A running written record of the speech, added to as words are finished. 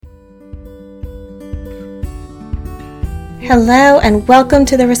Hello and welcome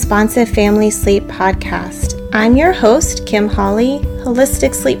to the Responsive Family Sleep Podcast. I'm your host, Kim Hawley,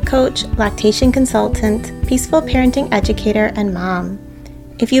 holistic sleep coach, lactation consultant, peaceful parenting educator, and mom.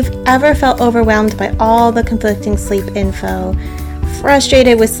 If you've ever felt overwhelmed by all the conflicting sleep info,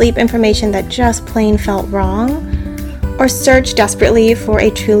 frustrated with sleep information that just plain felt wrong, or searched desperately for a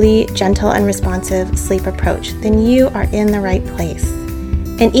truly gentle and responsive sleep approach, then you are in the right place.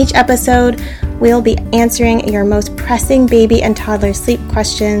 In each episode, we'll be answering your most pressing baby and toddler sleep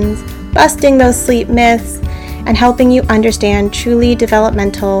questions, busting those sleep myths, and helping you understand truly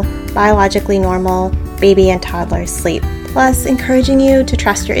developmental, biologically normal baby and toddler sleep, plus encouraging you to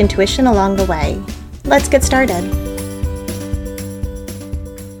trust your intuition along the way. Let's get started.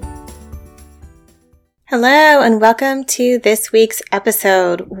 Hello and welcome to this week's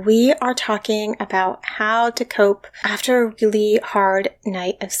episode. We are talking about how to cope after a really hard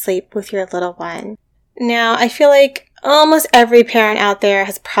night of sleep with your little one. Now, I feel like almost every parent out there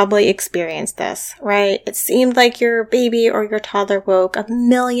has probably experienced this, right? It seemed like your baby or your toddler woke a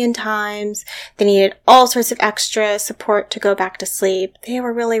million times. They needed all sorts of extra support to go back to sleep. They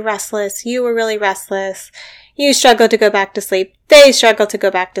were really restless. You were really restless. You struggled to go back to sleep. They struggled to go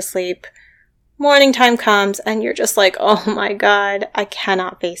back to sleep. Morning time comes and you're just like, oh my God, I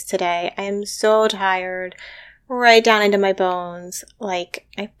cannot face today. I am so tired, right down into my bones. Like,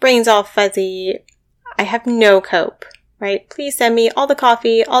 my brain's all fuzzy. I have no cope, right? Please send me all the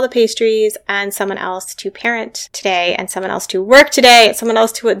coffee, all the pastries, and someone else to parent today, and someone else to work today, and someone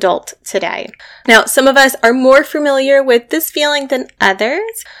else to adult today. Now, some of us are more familiar with this feeling than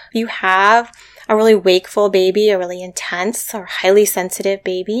others. You have a really wakeful baby, a really intense or highly sensitive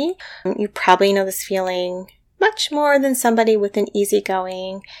baby. You probably know this feeling much more than somebody with an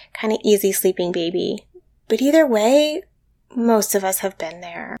easygoing, kind of easy sleeping baby. But either way, most of us have been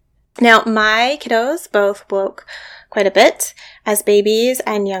there. Now, my kiddos both woke quite a bit as babies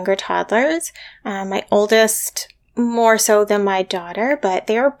and younger toddlers. My oldest more so than my daughter, but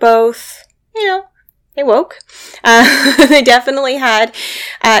they are both, they woke. They definitely had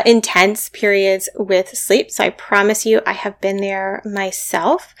intense periods with sleep. So I promise you, I have been there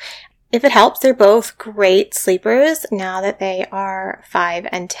myself. If it helps, they're both great sleepers now that they are 5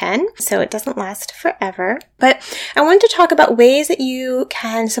 and 10. So it doesn't last forever. But I wanted to talk about ways that you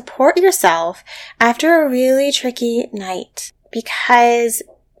can support yourself after a really tricky night, because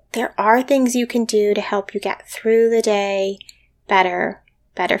there are things you can do to help you get through the day better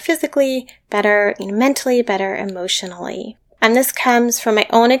physically, better mentally, better emotionally. And this comes from my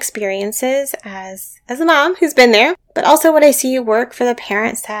own experiences as a mom who's been there, but also what I see work for the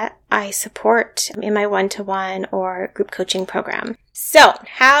parents that I support in my one-to-one or group coaching program. So,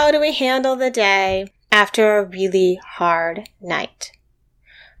 how do we handle the day after a really hard night?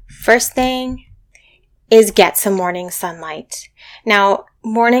 First thing is get some morning sunlight. Now,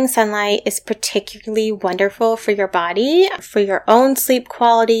 morning sunlight is particularly wonderful for your body, for your own sleep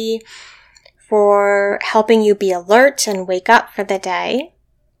quality, for helping you be alert and wake up for the day.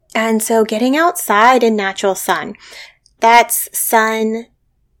 And so getting outside in natural sun, that's sun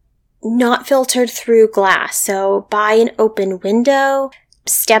not filtered through glass. So by an open window,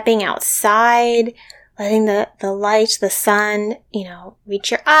 stepping outside, letting the light, the sun,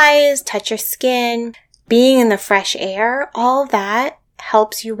 reach your eyes, touch your skin, being in the fresh air, all that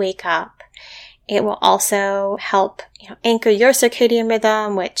helps you wake up. It will also help, anchor your circadian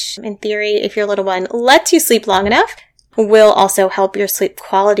rhythm, which in theory, if your little one lets you sleep long enough, will also help your sleep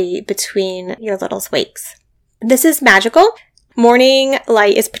quality between your little's wakes. This is magical. Morning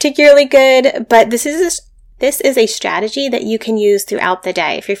light is particularly good, but this is a strategy that you can use throughout the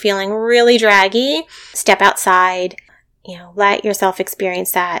day. If you're feeling really draggy, step outside, let yourself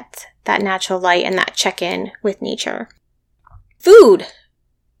experience that natural light and that check-in with nature. Food.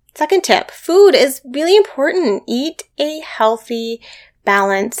 Second tip, food is really important. Eat a healthy,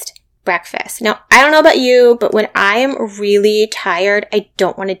 balanced breakfast. Now, I don't know about you, but when I am really tired, I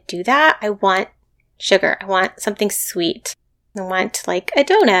don't want to do that. I want sugar. I want something sweet. I want like a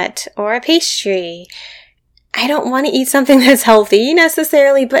donut or a pastry. I don't want to eat something that's healthy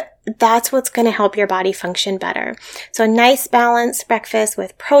necessarily, but that's what's going to help your body function better. So a nice balanced breakfast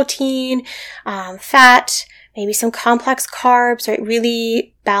with protein, fat, maybe some complex carbs, right?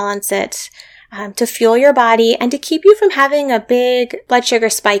 Really balance it to fuel your body and to keep you from having a big blood sugar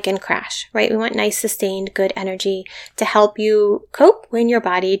spike and crash, right? We want nice, sustained, good energy to help you cope when your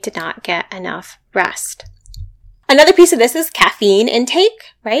body did not get enough rest. Another piece of this is caffeine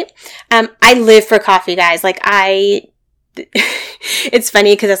intake, right? I live for coffee, guys. Like, I it's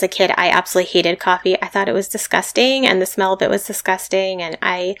funny because as a kid, I absolutely hated coffee. I thought it was disgusting and the smell of it was disgusting. And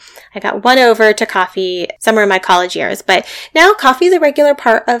I got won over to coffee somewhere in my college years. But now coffee is a regular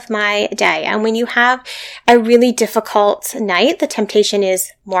part of my day. And when you have a really difficult night, the temptation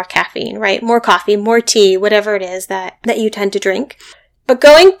is more caffeine, right? More coffee, more tea, whatever it is that you tend to drink. But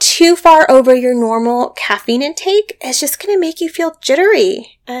going too far over your normal caffeine intake is just going to make you feel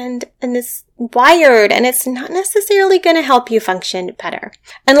jittery and it's wired, and it's not necessarily going to help you function better.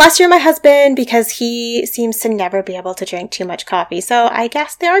 Unless you're my husband, because he seems to never be able to drink too much coffee. So I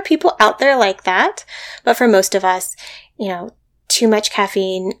guess there are people out there like that. But for most of us, too much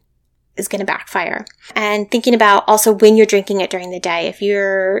caffeine is going to backfire. And thinking about also when you're drinking it during the day, if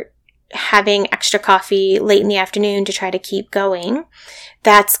you're having extra coffee late in the afternoon to try to keep going,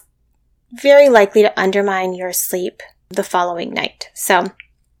 that's very likely to undermine your sleep the following night. So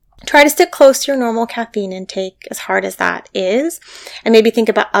try to stick close to your normal caffeine intake, as hard as that is, and maybe think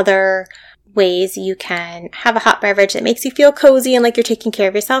about other ways you can have a hot beverage that makes you feel cozy and like you're taking care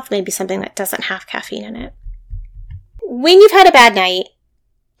of yourself, maybe something that doesn't have caffeine in it. When you've had a bad night,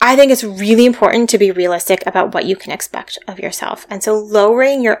 I think it's really important to be realistic about what you can expect of yourself. And so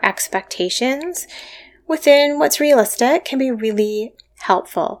lowering your expectations within what's realistic can be really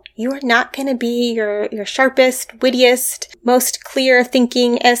helpful. You are not going to be your sharpest, wittiest, most clear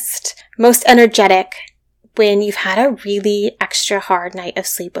thinkingest, most energetic when you've had a really extra hard night of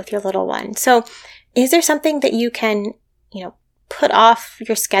sleep with your little one. So is there something that you can, put off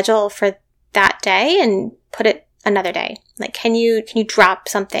your schedule for that day and put it another day? Like, can you drop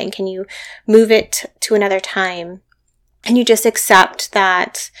something? Can you move it to another time? Can you just accept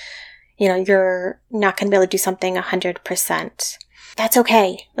that, you're not going to be able to do something 100%? That's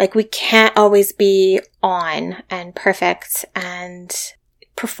okay. Like, we can't always be on and perfect and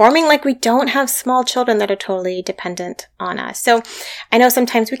performing like we don't have small children that are totally dependent on us. So I know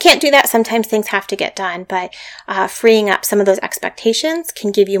sometimes we can't do that. Sometimes things have to get done, but freeing up some of those expectations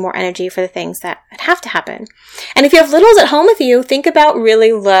can give you more energy for the things that have to happen. And if you have littles at home with you, think about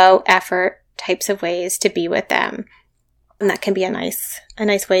really low effort types of ways to be with them. And that can be a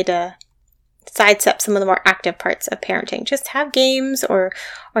nice way to sidestep some of the more active parts of parenting. Just have games or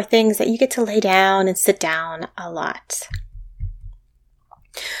things that you get to lay down and sit down a lot.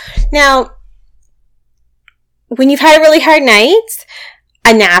 Now, when you've had a really hard night,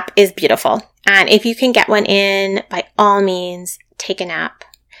 a nap is beautiful. And if you can get one in, by all means, take a nap.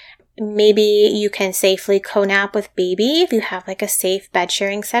 Maybe you can safely co-nap with baby if you have like a safe bed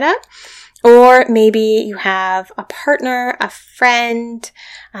sharing setup. Or maybe you have a partner, a friend,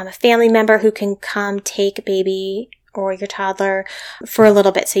 a family member who can come take baby or your toddler for a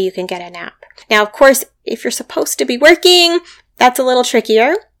little bit so you can get a nap. Now, of course, if you're supposed to be working, that's a little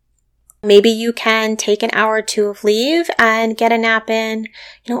trickier. Maybe you can take an hour or two of leave and get a nap in,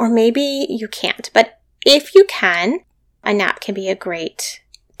 or maybe you can't. But if you can, a nap can be a great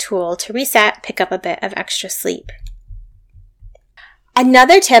tool to reset, pick up a bit of extra sleep.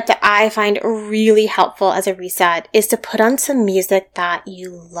 Another tip that I find really helpful as a reset is to put on some music that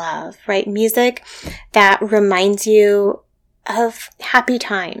you love, right? Music that reminds you of happy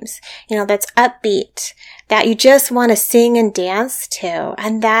times, that's upbeat, that you just want to sing and dance to,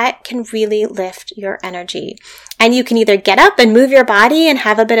 and that can really lift your energy. And you can either get up and move your body and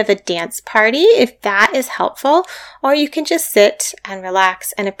have a bit of a dance party if that is helpful, or you can just sit and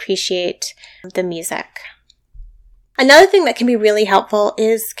relax and appreciate the music. Another thing that can be really helpful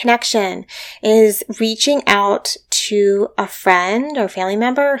is connection, is reaching out to a friend or family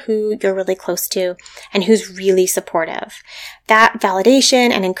member who you're really close to and who's really supportive. That validation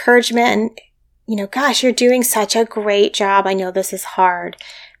and encouragement, gosh, you're doing such a great job. I know this is hard.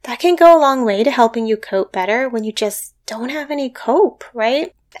 That can go a long way to helping you cope better when you just don't have any cope,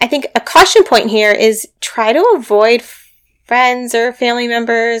 right? I think a caution point here is try to avoid friends or family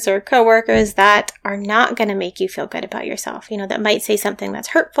members or coworkers that are not going to make you feel good about yourself, that might say something that's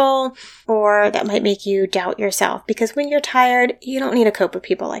hurtful or that might make you doubt yourself, because when you're tired, you don't need to cope with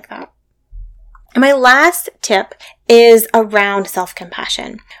people like that. And my last tip is around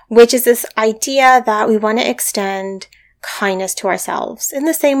self-compassion, which is this idea that we want to extend kindness to ourselves in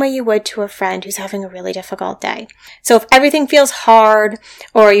the same way you would to a friend who's having a really difficult day. So if everything feels hard,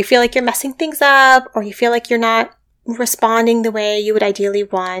 or you feel like you're messing things up, or you feel like you're not responding the way you would ideally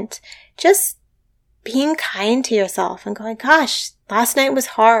want, just being kind to yourself and going, gosh, last night was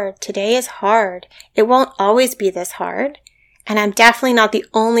hard. Today is hard. It won't always be this hard. And I'm definitely not the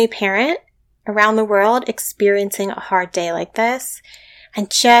only parent around the world experiencing a hard day like this. And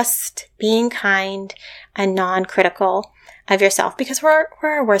just being kind and non-critical of yourself, because we're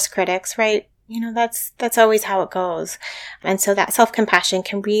our worst critics, right? that's always how it goes. And so that self-compassion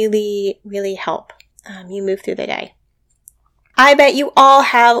can really, really help you move through the day. I bet you all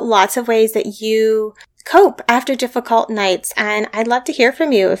have lots of ways that you cope after difficult nights, and I'd love to hear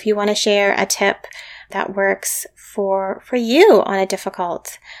from you if you want to share a tip that works for you on a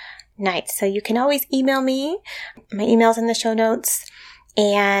difficult night. So you can always email me. My email's in the show notes,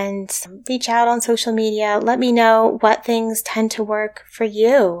 and reach out on social media. Let me know what things tend to work for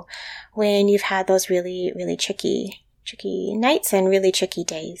you when you've had those really, really tricky nights and really tricky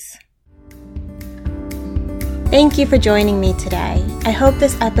days. Thank you for joining me today. I hope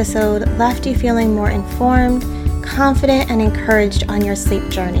this episode left you feeling more informed, confident, and encouraged on your sleep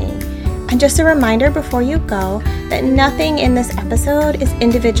journey. And just a reminder before you go that nothing in this episode is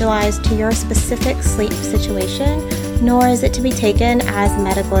individualized to your specific sleep situation, nor is it to be taken as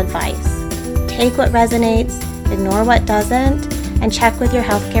medical advice. Take what resonates, ignore what doesn't, and check with your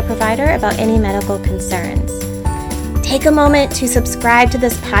healthcare provider about any medical concerns. Take a moment to subscribe to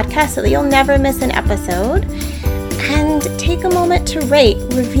this podcast so that you'll never miss an episode. And take a moment to rate,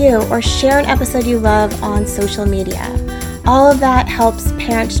 review, or share an episode you love on social media. All of that helps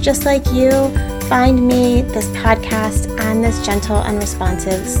parents just like you find me, this podcast, and this gentle and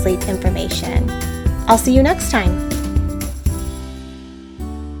responsive sleep information. I'll see you next time.